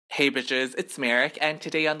Hey bitches, it's Merrick, and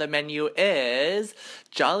today on the menu is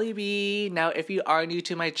Jollibee. Now, if you are new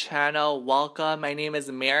to my channel, welcome. My name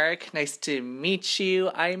is Merrick. Nice to meet you.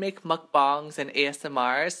 I make mukbangs and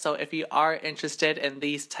ASMRs, so if you are interested in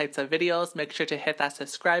these types of videos, make sure to hit that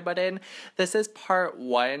subscribe button. This is part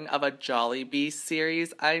 1 of a Jollibee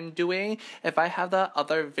series I'm doing. If I have the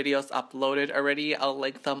other videos uploaded already, I'll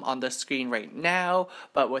link them on the screen right now.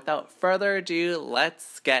 But without further ado,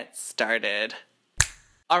 let's get started.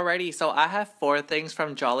 Alrighty, so I have 4 things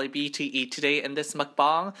from Jollibee to eat today in this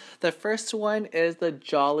mukbang. The first one is the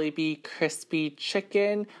Jollibee crispy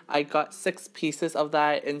chicken. I got 6 pieces of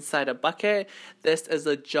that inside a bucket. This is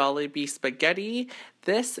the Jollibee spaghetti.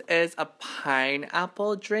 This is a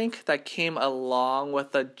pineapple drink that came along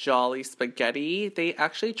with the Jolly spaghetti. They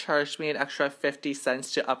actually charged me an extra 50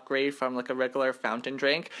 cents to upgrade from like a regular fountain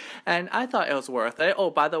drink, and I thought it was worth it. Oh,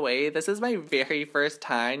 by the way, this is my very first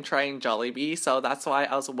time trying Jollibee, so that's why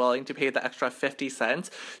I was willing to pay the extra 50 cents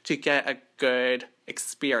to get a good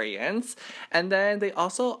experience. And then they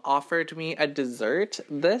also offered me a dessert.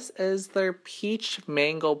 This is their peach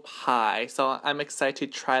mango pie, so I'm excited to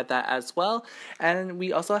try that as well. And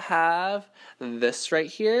we also have this right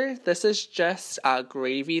here. This is just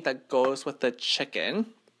gravy that goes with the chicken.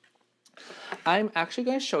 I'm actually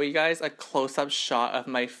going to show you guys a close-up shot of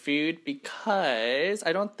my food because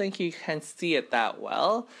I don't think you can see it that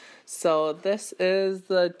well. So this is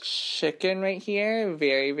the chicken right here.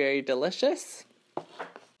 Very, very delicious.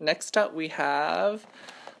 Next up we have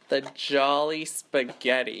the Jolly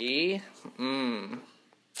spaghetti.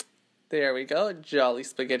 There we go. Jolly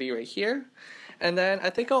spaghetti right here. And then I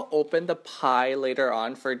think I'll open the pie later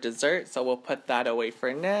on for dessert, so we'll put that away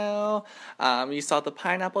for now. You saw the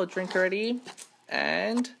pineapple drink already.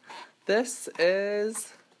 And this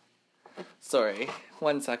is... Sorry,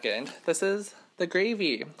 one second. This is the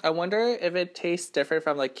gravy. I wonder if it tastes different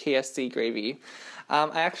from like KFC gravy.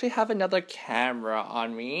 I actually have another camera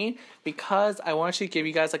on me because I want to give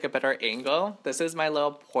you guys like a better angle. This is my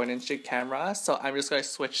little point and shoot camera, so I'm just going to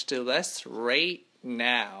switch to this right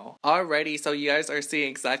now. Alrighty, so you guys are seeing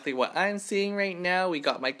exactly what I'm seeing right now. We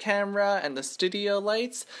got my camera and the studio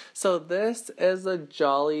lights. So this is a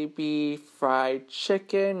Jollibee fried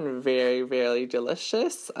chicken. Very, very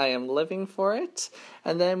delicious. I am living for it.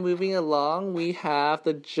 And then moving along, we have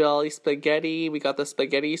the Jolly spaghetti. We got the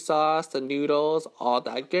spaghetti sauce, the noodles, all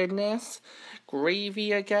that goodness.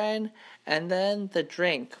 Gravy again. And then the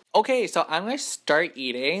drink. Okay, so I'm going to start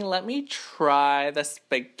eating. Let me try the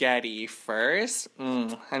spaghetti first.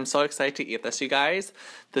 I'm so excited to eat this, you guys.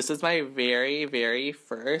 This is my very, very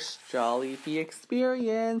first Jollibee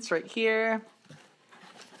experience right here.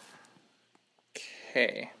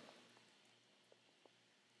 Okay.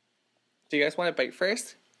 Do you guys want a bite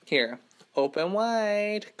first? Here, open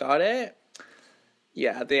wide. Got it?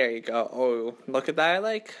 Yeah, there you go. Oh, look at that,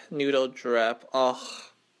 like, noodle drip. Oh.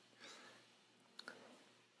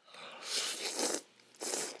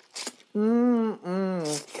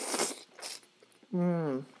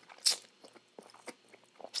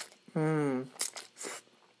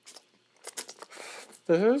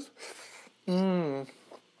 This is, oh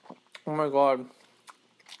my god.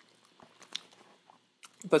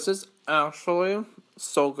 This is actually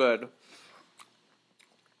so good.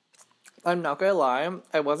 I'm not gonna lie,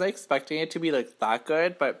 I wasn't expecting it to be like that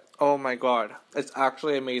good, but oh my god, it's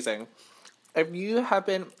actually amazing. If you have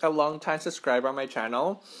been a long time subscriber on my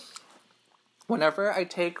channel, whenever I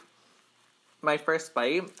take my first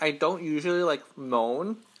bite, I don't usually like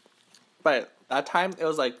moan, but that time it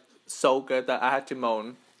was like so good that I had to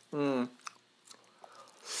moan.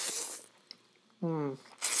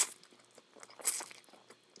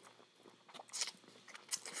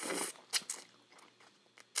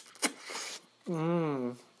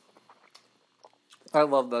 I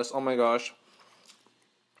love this. Oh my gosh.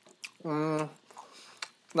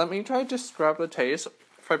 Let me try to describe the taste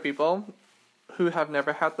for people who have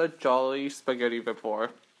never had the Jolly spaghetti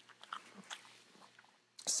before.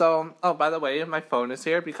 So, oh, by the way, my phone is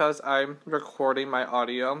here because I'm recording my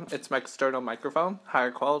audio. It's my external microphone,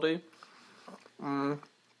 higher quality.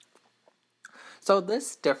 So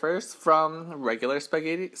this differs from regular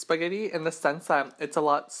spaghetti in the sense that it's a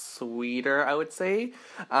lot sweeter, I would say.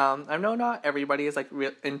 I know not everybody is like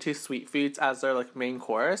into sweet foods as their like main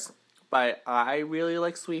course, but I really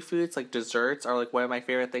like sweet foods. Like desserts are like one of my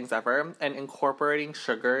favorite things ever, and incorporating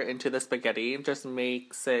sugar into the spaghetti just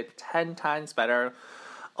makes it 10 times better.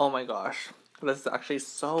 Oh my gosh. This is actually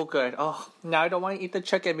so good. Oh, now I don't want to eat the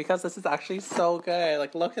chicken because this is actually so good.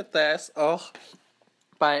 Like, look at this. Oh.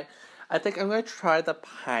 But I think I'm going to try the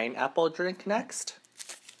pineapple drink next.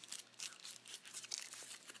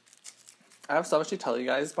 I have so much to tell you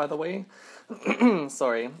guys, by the way.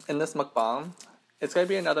 Sorry. In this mukbang, it's going to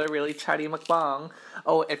be another really chatty mukbang.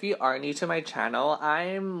 Oh, if you are new to my channel,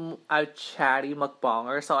 I'm a chatty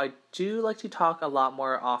mukbanger, so I do like to talk a lot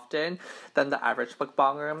more often than the average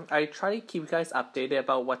mukbanger. I try to keep you guys updated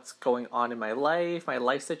about what's going on in my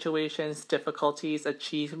life situations, difficulties,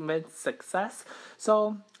 achievements, success.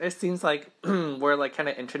 So it seems like we're like kind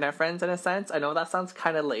of internet friends in a sense. I know that sounds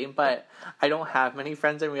kind of lame, but I don't have many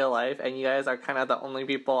friends in real life, and you guys are kind of the only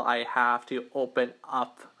people I have to open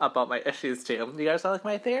up about my issues to. You guys are like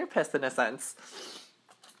my therapist in a sense.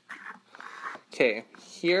 Okay,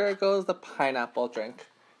 here goes the pineapple drink.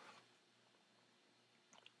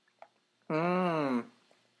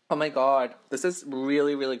 Oh my god, this is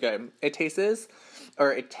really, really good. It tastes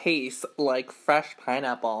like fresh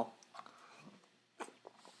pineapple.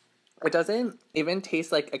 It doesn't even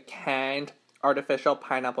taste like a canned artificial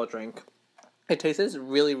pineapple drink. It tastes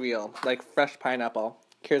really real, like fresh pineapple.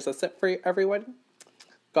 Here's a sip for everyone.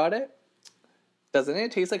 Got it? Doesn't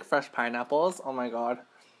it taste like fresh pineapples? Oh my god.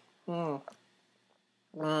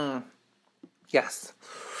 Yes.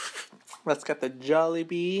 Let's get the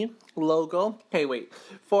Jollibee logo. Okay, wait.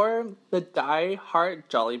 For the die-hard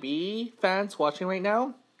Jollibee fans watching right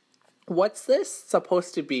now, what's this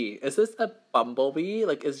supposed to be? Is this a bumblebee?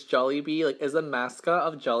 Like, is Jollibee, like, is the mascot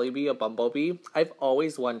of Jollibee a bumblebee? I've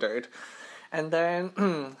always wondered. And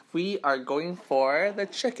then, we are going for the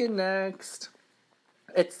chicken next.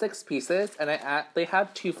 It's 6 pieces, and they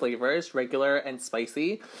have 2 flavors, regular and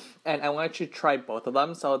spicy. And I wanted to try both of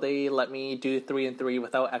them, so they let me do 3 and 3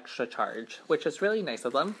 without extra charge, which is really nice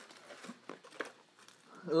of them.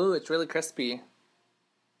 Ooh, it's really crispy.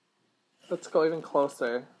 Let's go even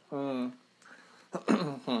closer.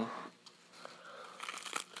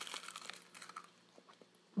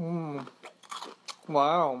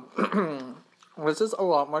 Wow. This is a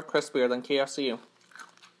lot more crispier than KFC.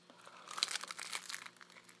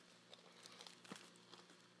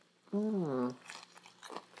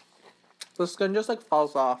 The skin just like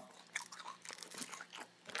falls off.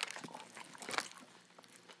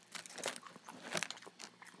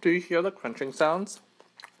 Do you hear the crunching sounds?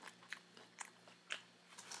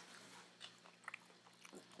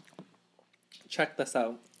 Check this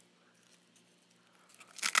out.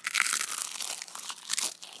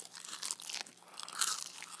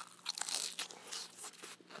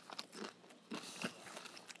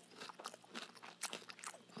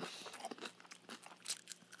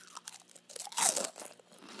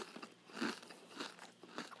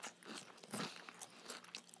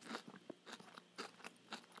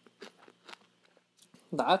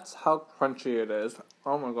 That's how crunchy it is.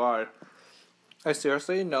 Oh my god. I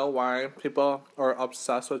seriously know why people are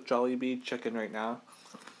obsessed with Jollibee chicken right now.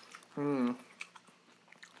 When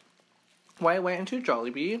I went into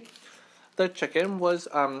Jollibee, the chicken was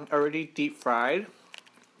already deep fried,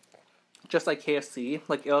 just like KFC.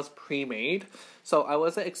 Like, it was pre-made, so I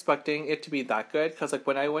wasn't expecting it to be that good, because like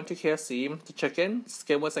when I went to KFC, the chicken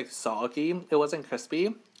skin was like soggy. It wasn't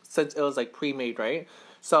crispy since it was like pre-made, right?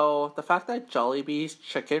 So the fact that Jollibee's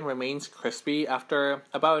chicken remains crispy after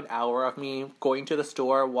about an hour of me going to the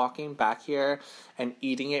store, walking back here, and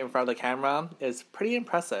eating it in front of the camera is pretty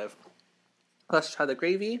impressive. Let's try the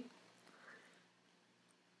gravy.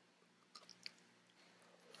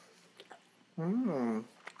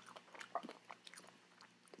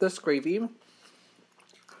 This gravy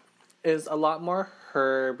is a lot more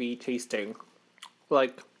herby tasting.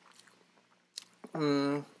 Like,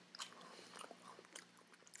 I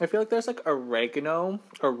feel like there's like oregano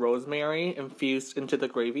or rosemary infused into the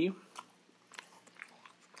gravy.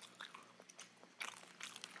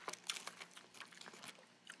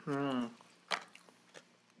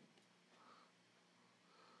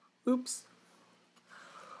 Oops.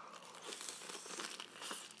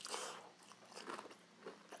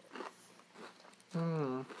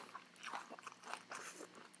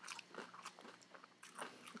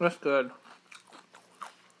 That's good.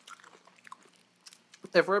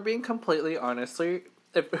 If we're being completely honest here,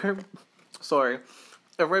 if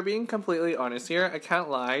we're being completely honest here, I can't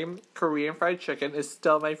lie, Korean fried chicken is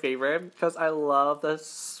still my favorite because I love the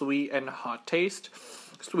sweet and hot taste.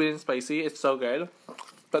 Sweet and spicy, it's so good.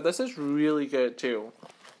 But this is really good too.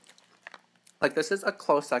 Like, this is a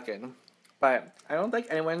close second. But I don't think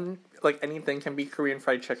anything can beat Korean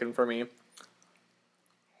fried chicken for me.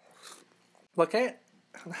 Look at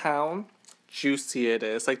how juicy it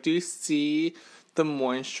is. Like, do you see the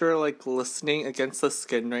moisture like glistening against the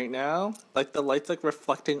skin right now? Like, the light's like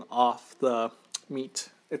reflecting off the meat.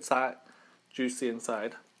 It's that juicy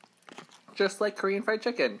inside. Just like Korean fried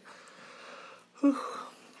chicken. Whew.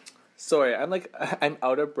 Sorry, I'm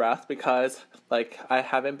out of breath because like I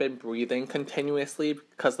haven't been breathing continuously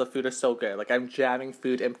because the food is so good. Like I'm jamming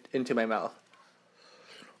food into my mouth.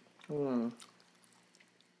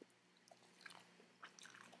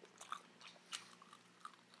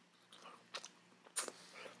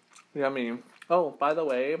 Yummy. Oh, by the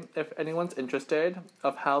way, if anyone's interested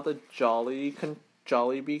of how the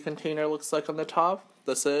Jollibee container looks like on the top,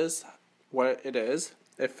 this is what it is.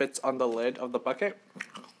 It fits on the lid of the bucket.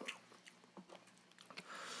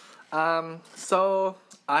 So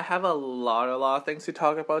I have a lot of things to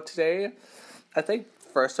talk about today. I think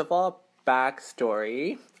first of all,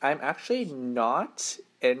 backstory. I'm actually not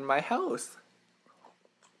in my house.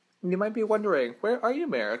 You might be wondering, where are you,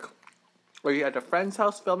 Merrick? Are you at a friend's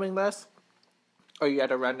house filming this? Are you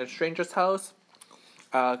at a random stranger's house?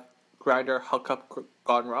 Grinder hookup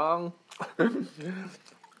gone wrong?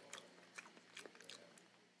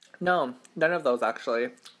 No, none of those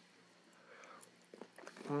actually.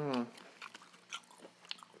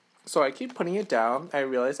 So I keep putting it down. I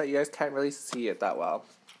realize that you guys can't really see it that well.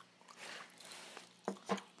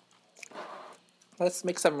 Let's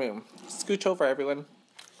make some room. Scooch over, everyone.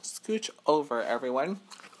 Scooch over, everyone.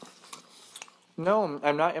 No,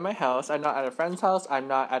 I'm not in my house. I'm not at a friend's house. I'm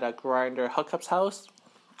not at a grinder hookup's house.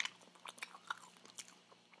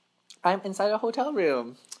 I'm inside a hotel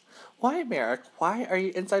room. Why, Merrick? Why are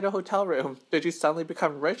you inside a hotel room? Did you suddenly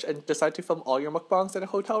become rich and decide to film all your mukbangs in a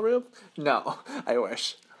hotel room? No, I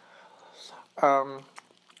wish.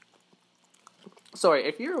 Sorry,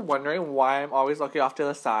 if you're wondering why I'm always looking off to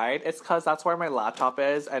the side, it's because that's where my laptop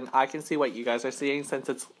is, and I can see what you guys are seeing since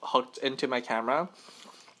it's hooked into my camera.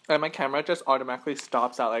 And my camera just automatically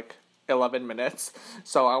stops at like 11 minutes,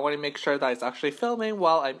 so I want to make sure that it's actually filming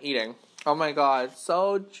while I'm eating. Oh my god,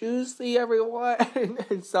 so juicy, everyone!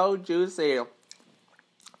 It's so juicy.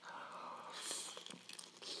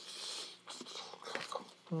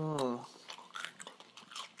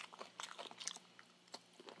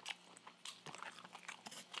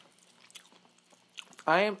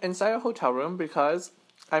 I am inside a hotel room because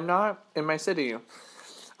I'm not in my city.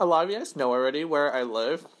 A lot of you guys know already where I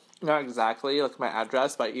live. Not exactly like my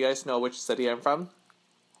address, but you guys know which city I'm from.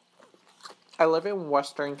 I live in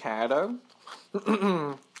Western Canada.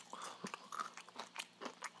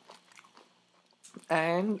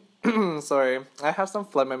 And, sorry, I have some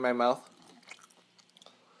phlegm in my mouth.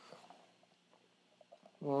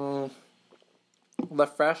 The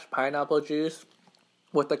fresh pineapple juice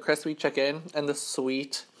with the crispy chicken and the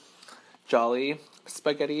sweet jolly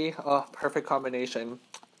spaghetti. Oh, perfect combination.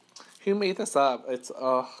 Who made this up? It's,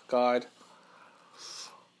 oh god.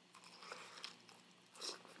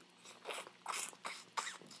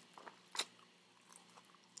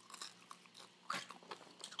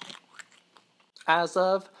 As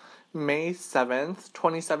of May 7th,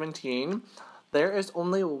 2017, there is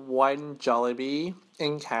only one Jollibee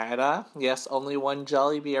in Canada. Yes, only one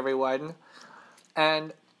Jollibee, everyone.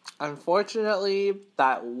 And unfortunately,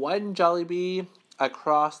 that one Jollibee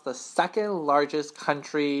across the second largest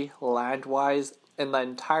country land-wise in the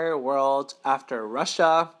entire world after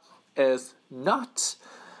Russia is not,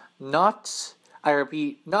 I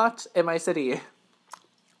repeat, not in my city.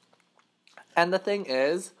 And the thing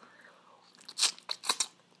is,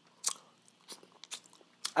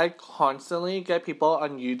 I constantly get people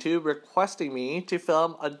on YouTube requesting me to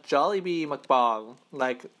film a Jollibee mukbang.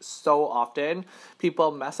 Like, so often.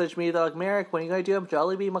 People message me, they're like, Merrick, when are you going to do a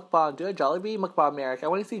Jollibee mukbang? Do a Jollibee mukbang, Merrick. I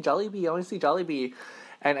want to see Jollibee. I want to see Jollibee.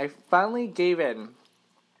 And I finally gave in.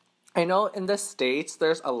 I know in the States,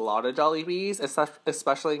 there's a lot of Jollibees,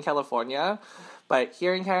 especially in California. But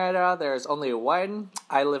here in Canada, there's only one.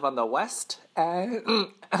 I live on the west. And,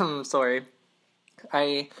 sorry.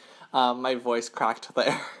 My voice cracked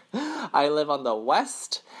there. I live on the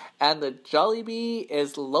west, and the Jollibee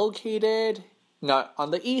is located not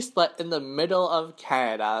on the east, but in the middle of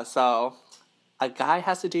Canada. So, a guy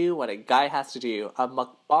has to do what a guy has to do. A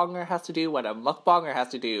mukbanger has to do what a mukbanger has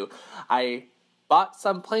to do. I bought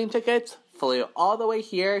some plane tickets, flew all the way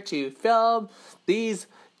here to film these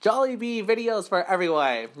Jollibee videos for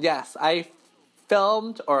everyone. Yes, I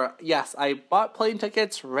bought plane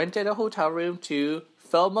tickets, rented a hotel room to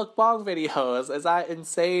film mukbang videos. Is that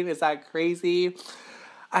insane? Is that crazy?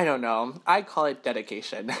 I don't know. I call it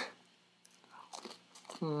dedication.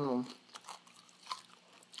 And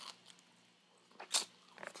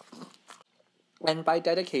by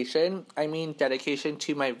dedication, I mean dedication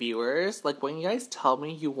to my viewers. Like, when you guys tell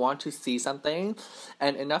me you want to see something,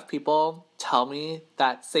 and enough people tell me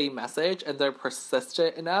that same message, and they're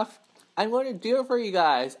persistent enough, I'm going to do it for you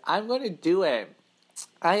guys. I'm going to do it.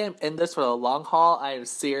 I am in this for the long haul. I am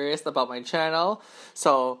serious about my channel.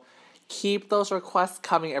 So, keep those requests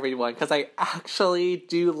coming, everyone, because I actually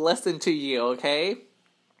do listen to you, okay?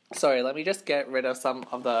 Sorry, let me just get rid of some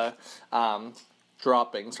of the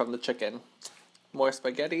droppings from the chicken. More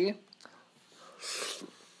spaghetti.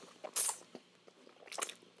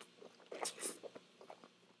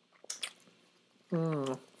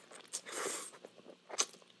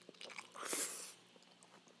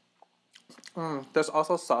 There's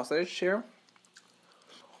also sausage here.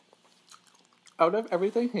 Out of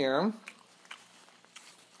everything here,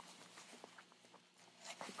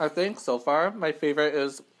 I think so far my favorite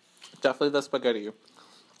is definitely the spaghetti.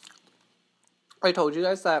 I told you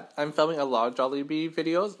guys that I'm filming a lot of Jollibee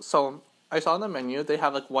videos, so I saw on the menu they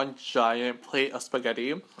have like one giant plate of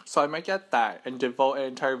spaghetti, so I might get that and devote an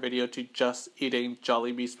entire video to just eating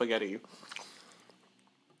Jollibee spaghetti.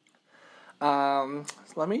 So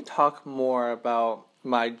let me talk more about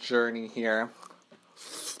my journey here.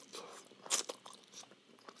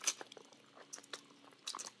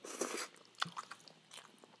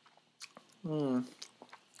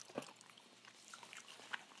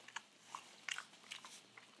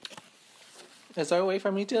 Is there a way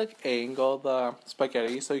for me to like angle the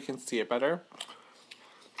spaghetti so you can see it better?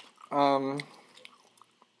 Oh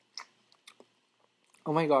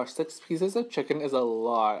my gosh, 6 pieces of chicken is a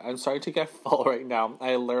lot. I'm starting to get full right now.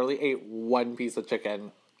 I literally ate 1 piece of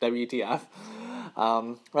chicken. WTF.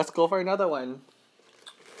 Let's go for another one.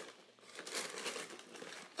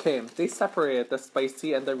 Okay, they separated the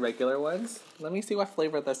spicy and the regular ones. Let me see what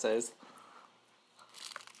flavor this is.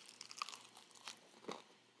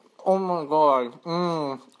 Oh my god.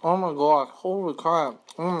 Oh my god. Holy crap.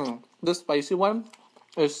 The spicy one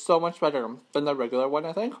is so much better than the regular one,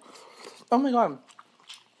 I think. Oh my god.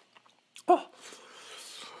 Oh.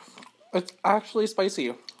 It's actually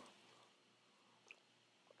spicy.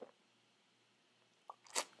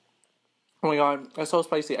 Oh my god. It's so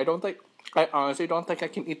spicy. I honestly don't think I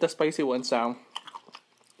can eat the spicy ones now.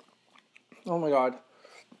 Oh my god.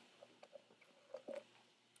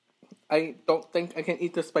 I don't think I can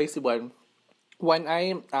eat the spicy one. When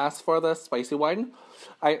I asked for the spicy one,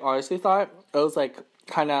 I honestly thought it was like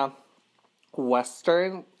kind of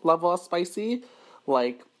Western level of spicy.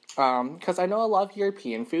 Like, because I know a lot of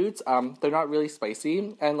European foods, they're not really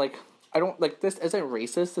spicy. And like, I don't, like, this isn't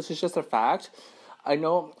racist, this is just a fact. I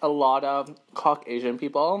know a lot of Caucasian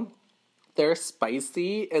people, their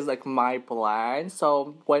spicy is like my bland.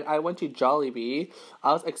 So when I went to Jollibee,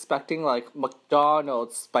 I was expecting like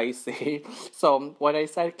McDonald's spicy. So when I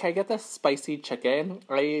said, can I get the spicy chicken?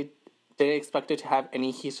 I didn't expect it to have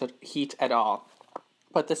any heat at all.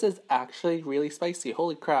 But this is actually really spicy.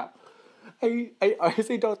 Holy crap. I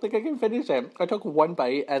honestly don't think I can finish it. I took 1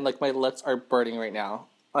 bite and like my lips are burning right now.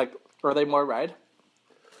 Like, are they more red?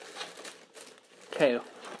 Okay,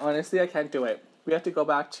 honestly I can't do it. We have to go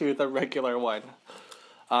back to the regular one.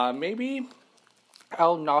 Maybe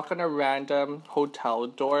I'll knock on a random hotel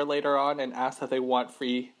door later on and ask if they want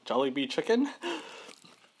free Jollibee chicken.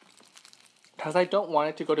 Because I don't want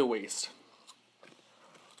it to go to waste.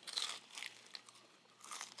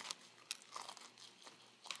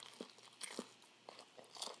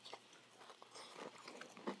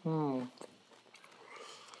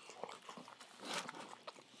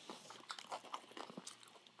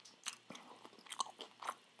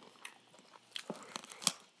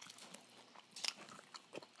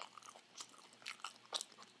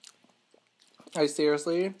 I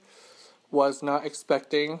seriously was not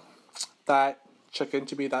expecting that chicken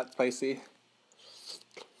to be that spicy.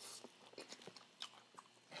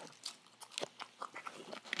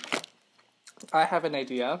 I have an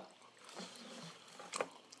idea.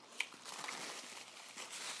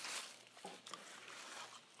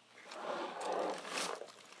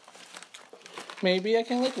 Maybe I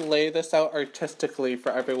can like lay this out artistically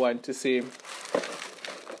for everyone to see.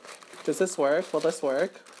 Does this work? Will this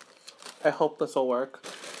work? I hope this will work.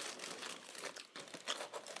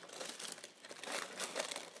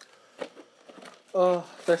 Oh,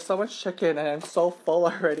 there's so much chicken and I'm so full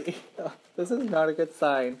already. This is not a good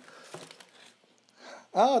sign.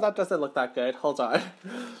 Oh, that doesn't look that good. Hold on.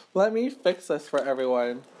 Let me fix this for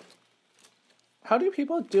everyone. How do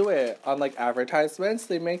people do it on like advertisements?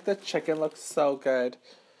 They make the chicken look so good.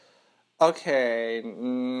 Okay,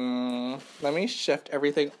 let me shift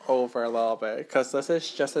everything over a little bit because this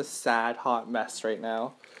is just a sad hot mess right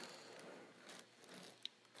now.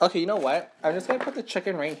 Okay, you know what? I'm just gonna put the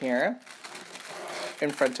chicken right here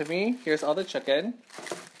in front of me. Here's all the chicken.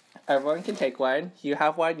 Everyone can take one. You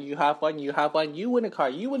have one, you have one, you have one. You win a car,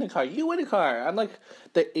 you win a car, you win a car. I'm like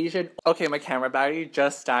the Asian. Okay, my camera battery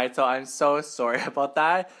just died, so I'm so sorry about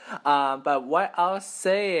that. But what I was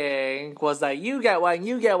saying was that you get one,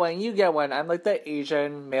 you get one, you get one. I'm like the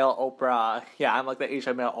Asian male Oprah. Yeah, I'm like the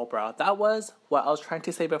Asian male Oprah. That was what I was trying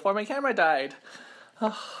to say before my camera died.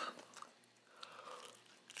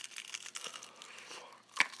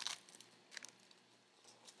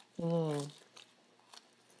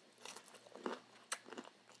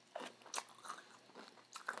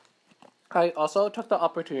 I also took the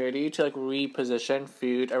opportunity to like reposition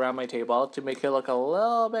food around my table to make it look a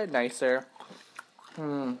little bit nicer.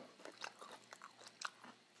 You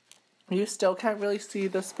still can't really see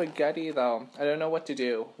the spaghetti though. I don't know what to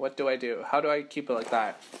do. What do I do? How do I keep it like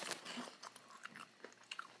that?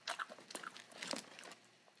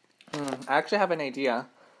 I actually have an idea.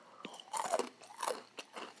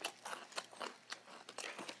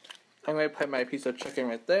 I'm going to put my piece of chicken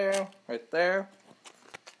right there, right there.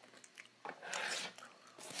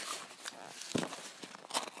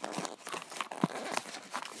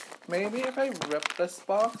 Maybe if I rip this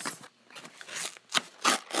box.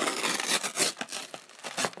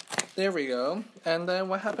 There we go. And then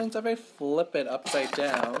what happens if I flip it upside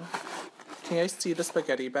down? Can you guys see the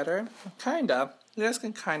spaghetti better? Kinda. You guys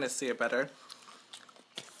can kinda see it better.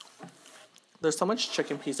 There's so much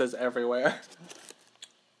chicken pieces everywhere.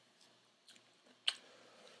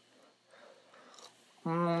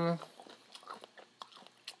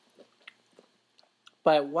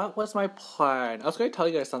 But what was my plan? I was going to tell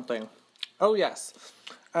you guys something. Oh yes.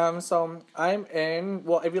 So I'm in.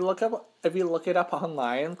 Well, if you look it up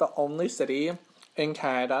online, the only city in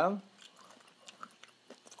Canada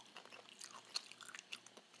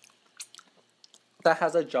that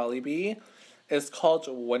has a Jollibee is called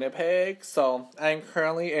Winnipeg. So I'm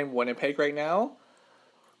currently in Winnipeg right now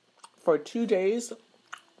for 2 days,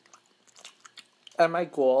 and my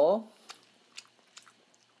goal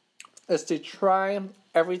is to try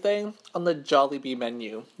everything on the Jollibee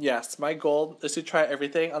menu. Yes, my goal is to try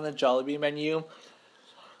everything on the Jollibee menu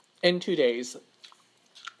in 2 days.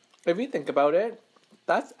 If you think about it,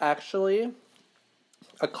 that's actually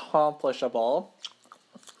accomplishable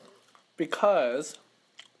because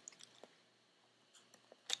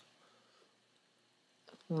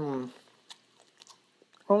oh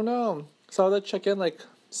no, so the chicken like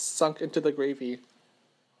sunk into the gravy.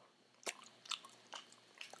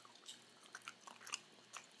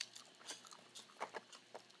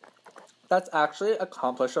 That's actually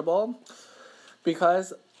accomplishable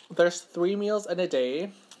because there's 3 meals in a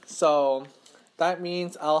day, so that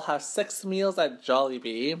means I'll have 6 meals at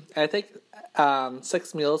Jollibee. I think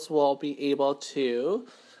 6 meals will be able to.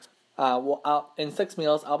 In 6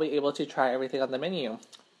 meals, I'll be able to try everything on the menu.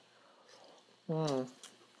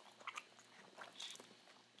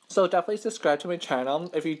 So definitely subscribe to my channel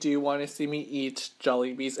if you do want to see me eat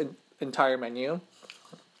Jollibee's entire menu,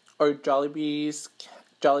 or Jollibee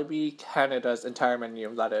Canada's entire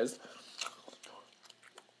menu, that is.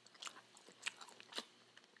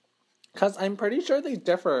 Because I'm pretty sure they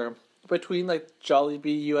differ between like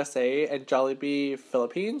Jollibee USA and Jollibee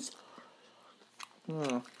Philippines.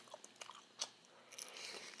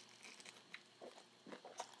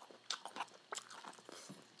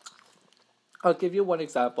 I'll give you one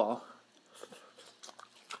example.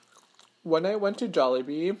 When I went to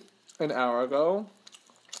Jollibee an hour ago,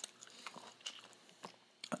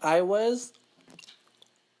 I was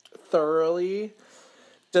thoroughly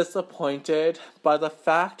disappointed by the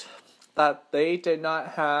fact that they did not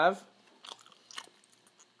have.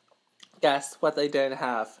 Guess what they didn't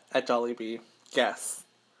have at Jollibee? Guess.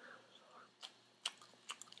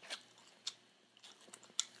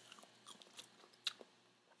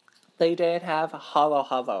 They didn't have halo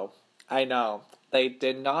halo. I know. They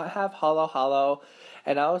did not have halo halo.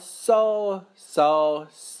 And I was so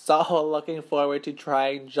looking forward to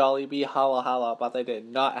trying Jollibee halo halo, but they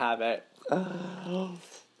did not have it.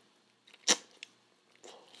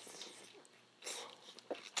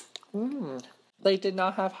 They did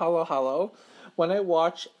not have halo halo. When I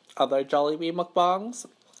watch other Jollibee mukbangs,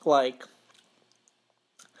 like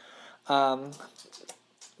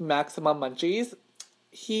Maximum Munchies,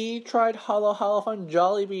 he tried halo halo from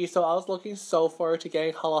Jollibee, so I was looking so forward to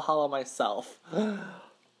getting halo halo myself.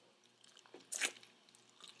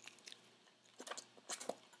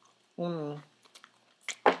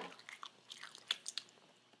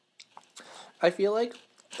 I feel like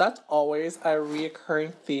that's always a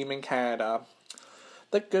reoccurring theme in Canada.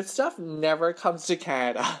 The good stuff never comes to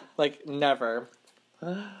Canada. Like, never.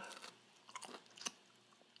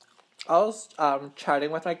 I was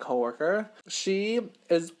chatting with my coworker. She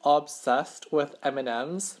is obsessed with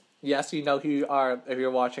M&Ms. Yes, you know who you are if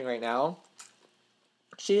you're watching right now.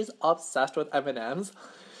 She's obsessed with M&Ms,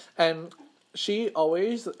 and she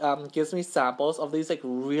always gives me samples of these like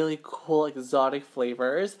really cool exotic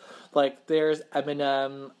flavors. Like there's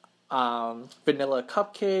M&M vanilla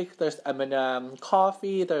cupcake, there's M&M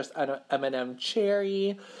coffee, there's M&M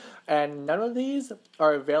cherry, and none of these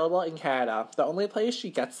are available in Canada. The only place she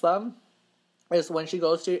gets them is when she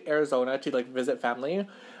goes to Arizona to like visit family,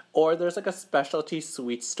 or there's like a specialty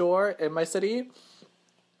sweet store in my city.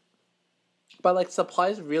 But like supply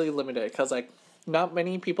is really limited because like not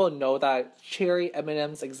many people know that cherry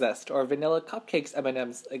M&Ms exist or vanilla cupcakes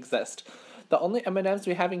M&Ms exist. The only M&Ms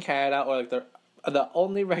we have in Canada, or like the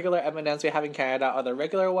only regular M&Ms we have in Canada, are the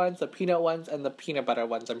regular ones, the peanut ones, and the peanut butter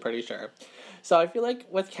ones, I'm pretty sure. So I feel like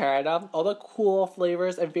with Canada, all the cool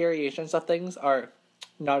flavors and variations of things are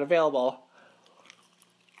not available.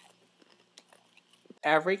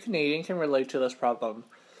 Every Canadian can relate to this problem.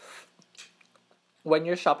 When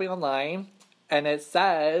you're shopping online and it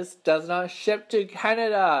says does not ship to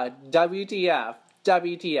Canada, WTF,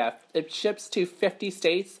 WTF. It ships to 50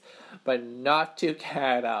 states, but not to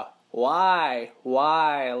Canada. Why?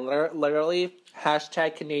 Why? Literally,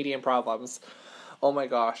 hashtag Canadian problems. Oh my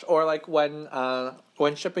gosh. Or like when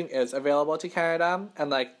shipping is available to Canada and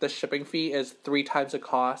like the shipping fee is 3 times the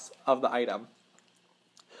cost of the item.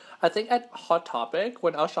 I think at Hot Topic,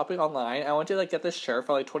 when I was shopping online, I went to like get this shirt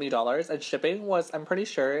for like $20, and shipping was, I'm pretty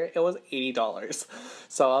sure it was $80.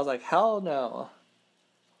 So I was like, hell no.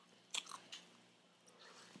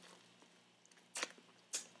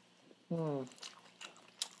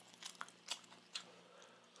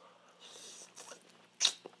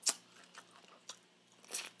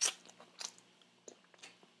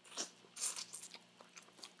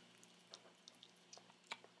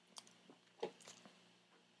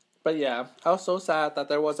 But yeah, I was so sad that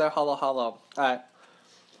there was a halo halo at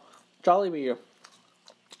Jollibee.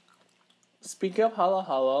 Speaking of halo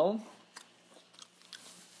halo,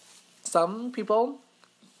 some people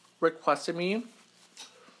requested me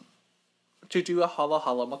to do a halo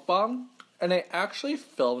halo mukbang, and I actually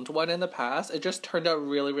filmed one in the past. It just turned out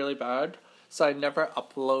really, really bad, so I never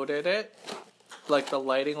uploaded it. Like, the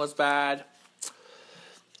lighting was bad.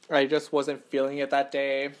 I just wasn't feeling it that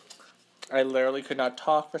day. I literally could not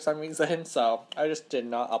talk for some reason, so I just did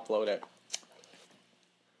not upload it.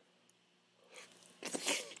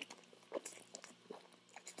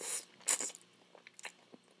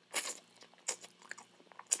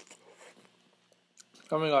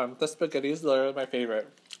 Oh my god, the spaghetti is literally my favorite.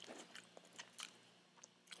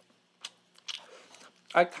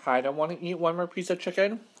 I kind of want to eat one more piece of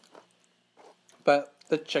chicken, but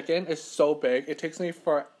the chicken is so big, it takes me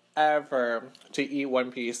forever to eat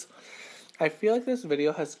one piece. I feel like this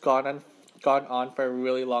video has gone on for a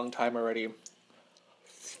really long time already.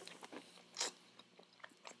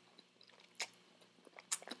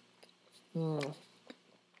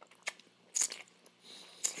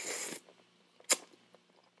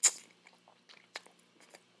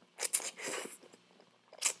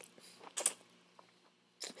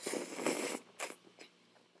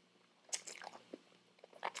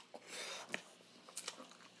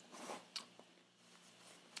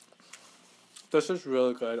 This is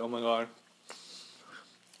really good, oh my god.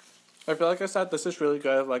 I feel like I said this is really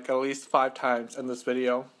good like at least 5 times in this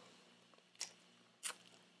video.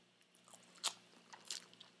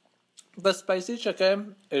 The spicy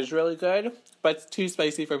chicken is really good, but it's too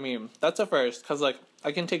spicy for me. That's a first, because like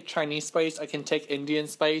I can take Chinese spice, I can take Indian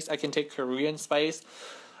spice, I can take Korean spice.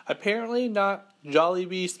 Apparently not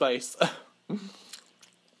Jollibee spice.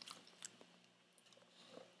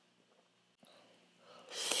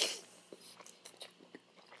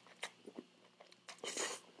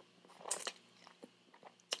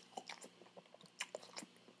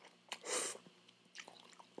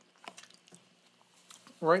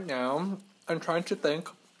 Right now, I'm trying to think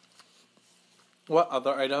what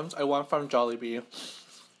other items I want from Jollibee.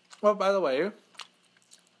 Well, by the way,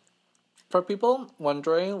 for people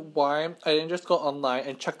wondering why I didn't just go online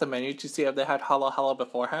and check the menu to see if they had halo halo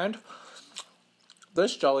beforehand,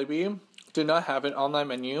 this Jollibee do not have an online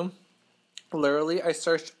menu. Literally, I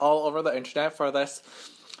searched all over the internet for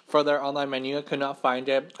their online menu. I could not find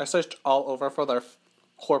it. I searched all over for their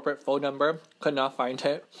corporate phone number. Could not find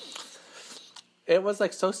it. It was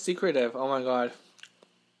like so secretive. Oh my god.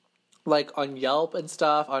 Like on Yelp and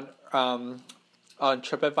stuff, on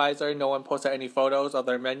TripAdvisor, no one posted any photos of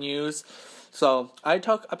their menus. So I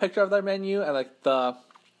took a picture of their menu and like the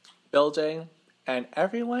building, and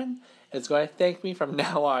everyone is going to thank me from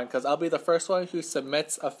now on, because I'll be the first one who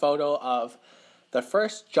submits a photo of the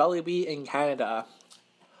first Jollibee in Canada.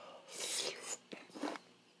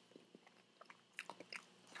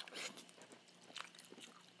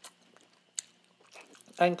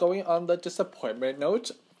 And going on the disappointment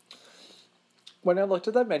note, when I looked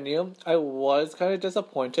at the menu, I was kind of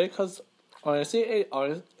disappointed because honestly,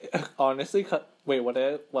 what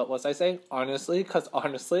was I saying? Honestly, because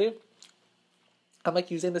honestly, I'm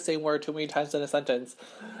like using the same word too many times in a sentence.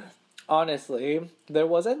 Honestly, there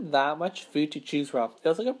wasn't that much food to choose from. It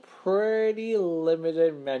was like a pretty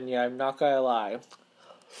limited menu, I'm not gonna lie.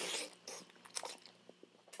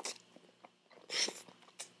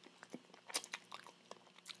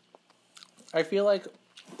 I feel like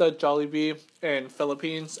the Jollibee in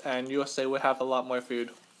Philippines and USA would have a lot more food.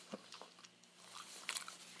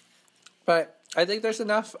 But I think there's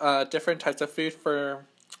enough different types of food for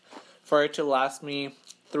it to last me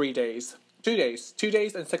 3 days. 2 days. 2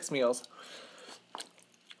 days and 6 meals.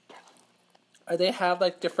 They have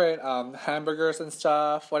like different hamburgers and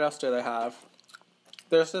stuff. What else do they have?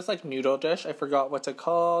 There's this like noodle dish. I forgot what's it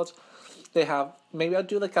called. They have, maybe I'll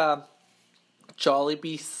do like a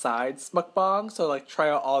Jollibee sides mukbang, so like try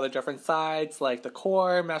out all the different sides, like the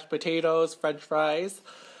corn, mashed potatoes, french fries.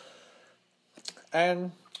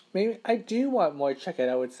 And maybe I do want more chicken,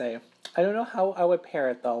 I would say. I don't know how I would pair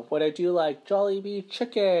it though. Would I do like Jollibee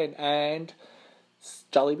chicken and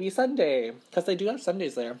Jollibee Sunday? Because they do have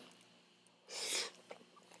Sundays there.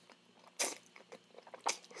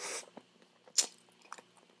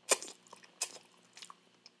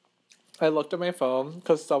 I looked at my phone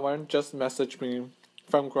because someone just messaged me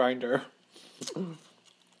from Grindr.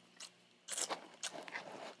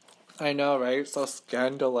 I know, right? So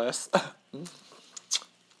scandalous.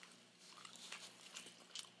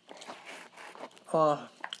 My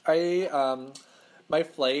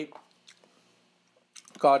flight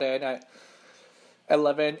got in at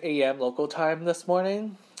 11 a.m. local time this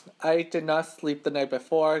morning. I did not sleep the night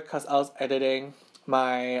before because I was editing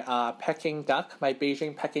my Peking duck, my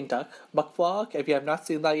Beijing Peking duck vlog. If you have not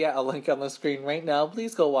seen that yet, I'll link it on the screen right now.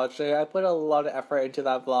 Please go watch it. I put a lot of effort into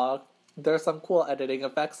that vlog. There's some cool editing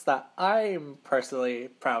effects that I'm personally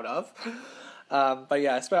proud of. But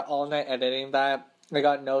yeah, I spent all night editing that. I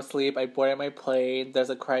got no sleep. I boarded my plane.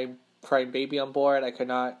 There's a crying baby on board. I could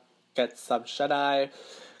not get some shut-eye.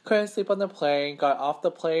 Couldn't sleep on the plane. Got off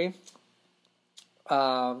the plane.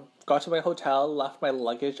 Got to my hotel, left my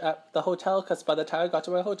luggage at the hotel, because by the time I got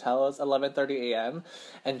to my hotel, it was 11:30 a.m.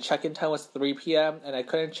 and check-in time was 3 p.m. and I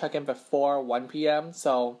couldn't check in before 1 p.m.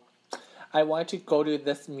 So I wanted to go to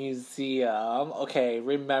this museum. Okay,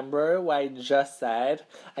 remember what I just said?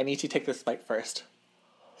 I need to take this bite first.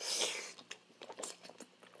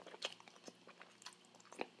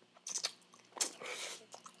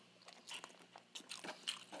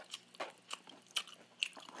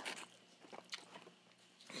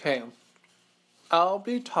 Okay, I'll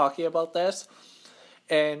be talking about this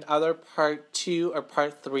in either part 2 or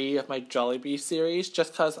part 3 of my Jollibee series,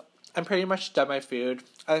 just because I'm pretty much done my food.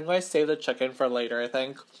 I'm going to save the chicken for later, I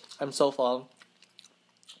think. I'm so full.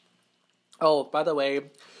 Oh, by the way,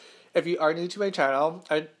 if you are new to my channel,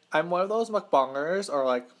 I'm one of those mukbangers, or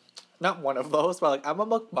like, not one of those, but like, I'm a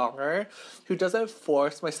mukbanger who doesn't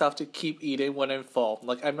force myself to keep eating when I'm full.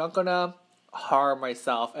 Like, I'm not gonna harm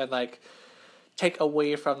myself and like take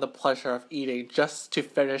away from the pleasure of eating just to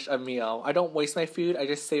finish a meal. I don't waste my food, I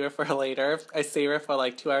just save it for later. I save it for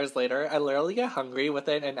like 2 hours later. I literally get hungry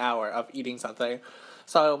within an hour of eating something.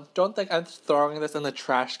 So don't think I'm throwing this in the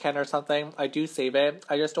trash can or something. I do save it.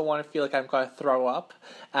 I just don't want to feel like I'm going to throw up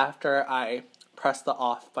after I press the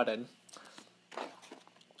off button.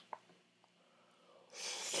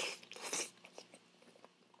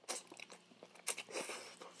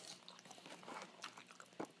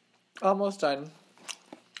 Almost done.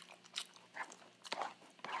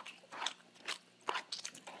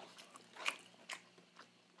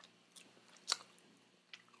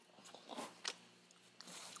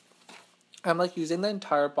 I'm like using the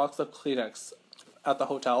entire box of Kleenex at the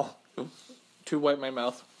hotel to wipe my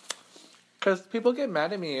mouth. Because people get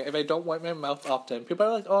mad at me if I don't wipe my mouth often. People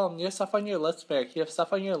are like, oh, you have stuff on your lips, Merrick. You have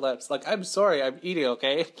stuff on your lips. Like, I'm sorry, I'm eating,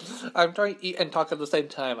 okay? I'm trying to eat and talk at the same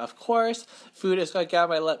time. Of course, food is going to get on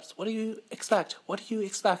my lips. What do you expect? What do you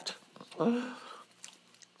expect?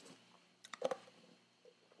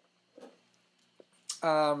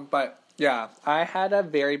 But yeah, I had a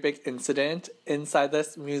very big incident inside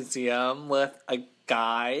this museum with a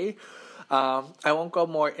guy. I won't go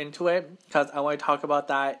more into it because I want to talk about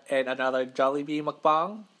that in another Jollibee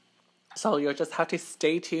mukbang. So you'll just have to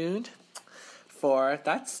stay tuned for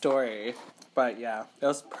that story. But yeah, it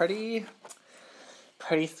was pretty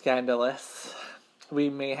scandalous. We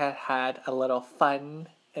may have had a little fun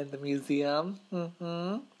in the museum.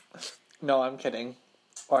 No, I'm kidding.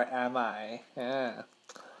 Or am I? Yeah.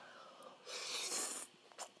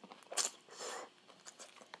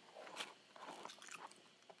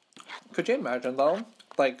 Could you imagine though,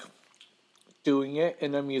 like, doing it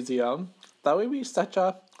in a museum? That would be such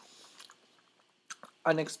a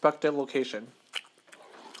unexpected location.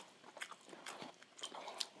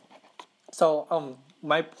 So,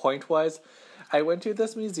 my point was, I went to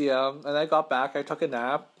this museum and I got back, I took a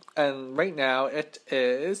nap, and right now it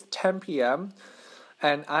is 10 p.m.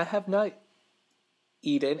 and I have not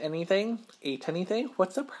ate anything.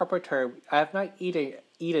 What's the proper term? I have not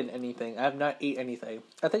eaten anything. I have not ate anything.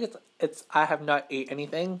 I think it's I have not ate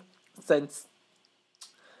anything since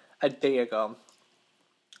a day ago.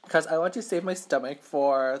 Because I want to save my stomach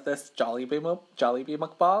for this Jollibee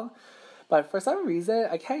mukbang. But for some reason,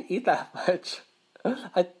 I can't eat that much.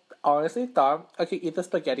 I honestly thought I could eat the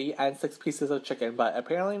spaghetti and 6 pieces of chicken, but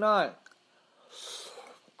apparently not.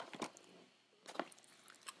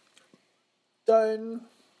 Done.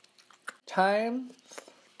 Time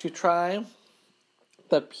to try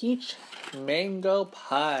the peach mango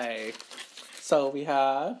pie. So we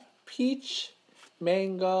have peach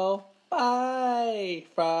mango pie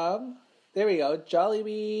from, there we go,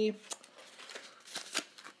 Jollibee.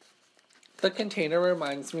 The container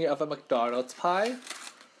reminds me of a McDonald's pie.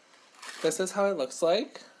 This is how it looks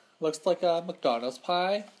like. Looks like a McDonald's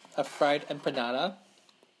pie, a fried empanada.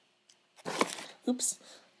 Oops.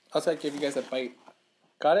 I was gonna give you guys a bite.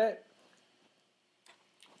 Got it?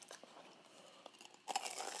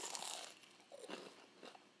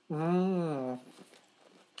 Oh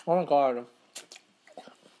my god.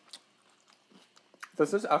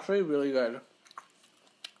 This is actually really good.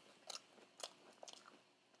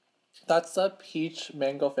 That's the peach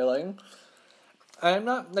mango filling. I'm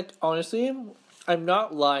not, like, honestly, I'm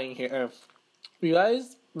not lying here. You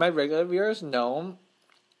guys, my regular viewers know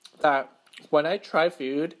that when I try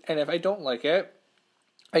food, and if I don't like it,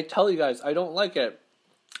 I tell you guys I don't like it.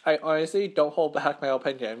 I honestly don't hold back my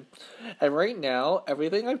opinion. And right now,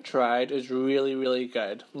 everything I've tried is really, really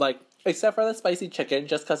good. Like, except for the spicy chicken,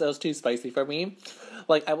 just because it was too spicy for me.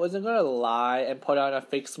 Like, I wasn't gonna lie and put on a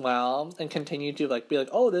fake smile and continue to, like, be like,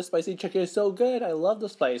 oh, this spicy chicken is so good, I love the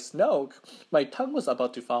spice. No, my tongue was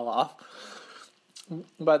about to fall off.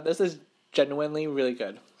 But this is genuinely really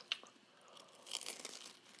good.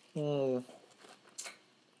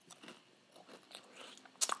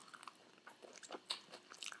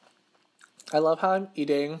 I love how I'm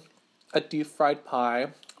eating a deep fried pie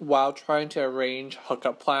while trying to arrange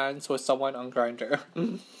hookup plans with someone on Grindr.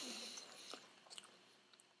 I'm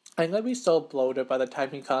gonna be so bloated by the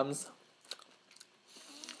time he comes.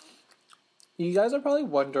 You guys are probably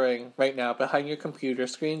wondering right now, behind your computer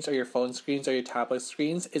screens or your phone screens or your tablet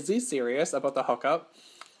screens, is he serious about the hookup?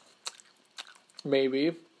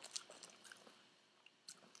 Maybe.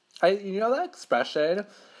 You know that expression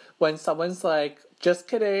when someone's like, just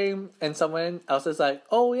kidding, and someone else is like,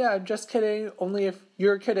 oh yeah, I'm just kidding, only if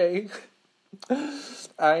you're kidding.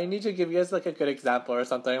 I need to give you guys like a good example or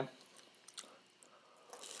something.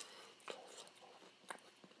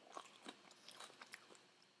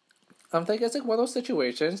 I'm thinking it's like one of those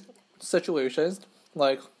situations,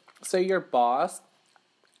 like, say your boss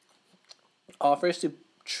offers to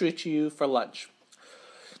treat you for lunch,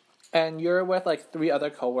 and you're with like 3 other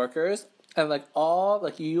coworkers, and like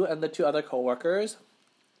you and the 2 other coworkers,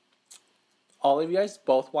 all of you guys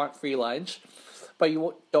both want free lunch, but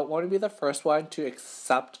you don't want to be the first one to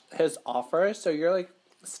accept his offer, so you're like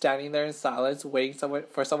standing there in silence, waiting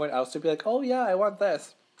for someone else to be like, oh yeah, I want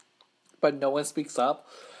this, but no one speaks up.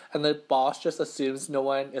 And the boss just assumes no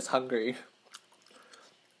one is hungry.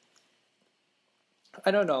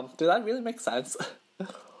 I don't know. Did that really make sense?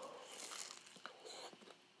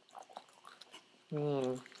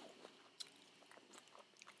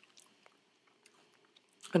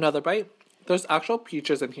 Another bite. There's actual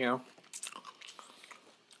peaches in here.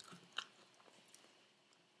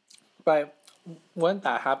 But when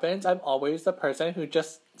that happens, I'm always the person who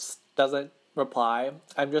just doesn't reply.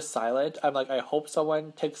 I'm just silent. I'm like, I hope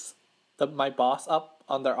someone takes my boss up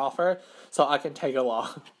on their offer so I can tag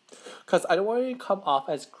along. Because I don't want to come off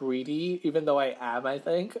as greedy, even though I am, I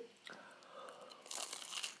think.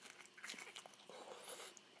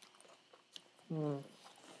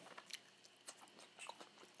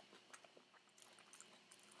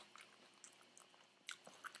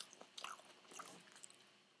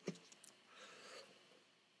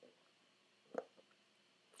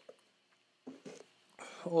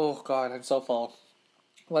 Oh god, I'm so full.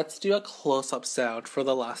 Let's do a close-up sound for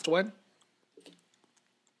the last one.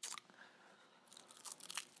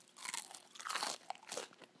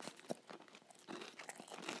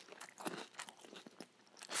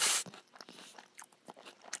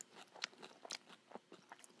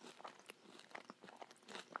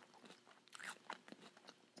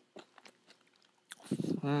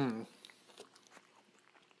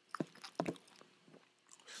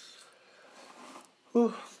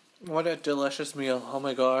 Whew, what a delicious meal. Oh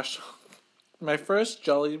my gosh. My first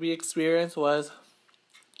Jollibee experience was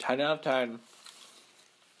 10 out of 10.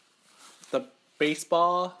 The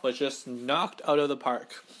baseball was just knocked out of the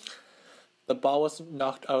park. The ball was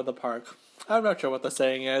knocked out of the park. I'm not sure what the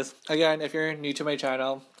saying is. Again, if you're new to my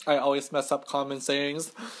channel, I always mess up common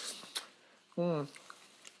sayings.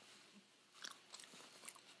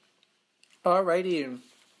 Alrighty.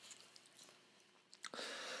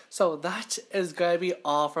 So that is going to be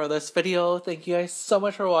all for this video. Thank you guys so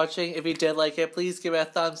much for watching. If you did like it, please give it a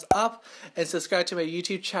thumbs up and subscribe to my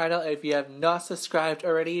YouTube channel if you have not subscribed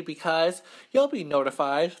already, because you'll be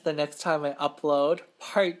notified the next time I upload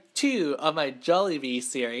part 2 of my Jollibee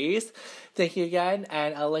series. Thank you again,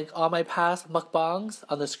 and I'll link all my past mukbangs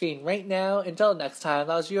on the screen right now. Until next time,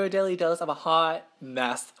 that was your daily dose of a hot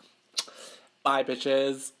mess. Bye,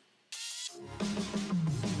 bitches.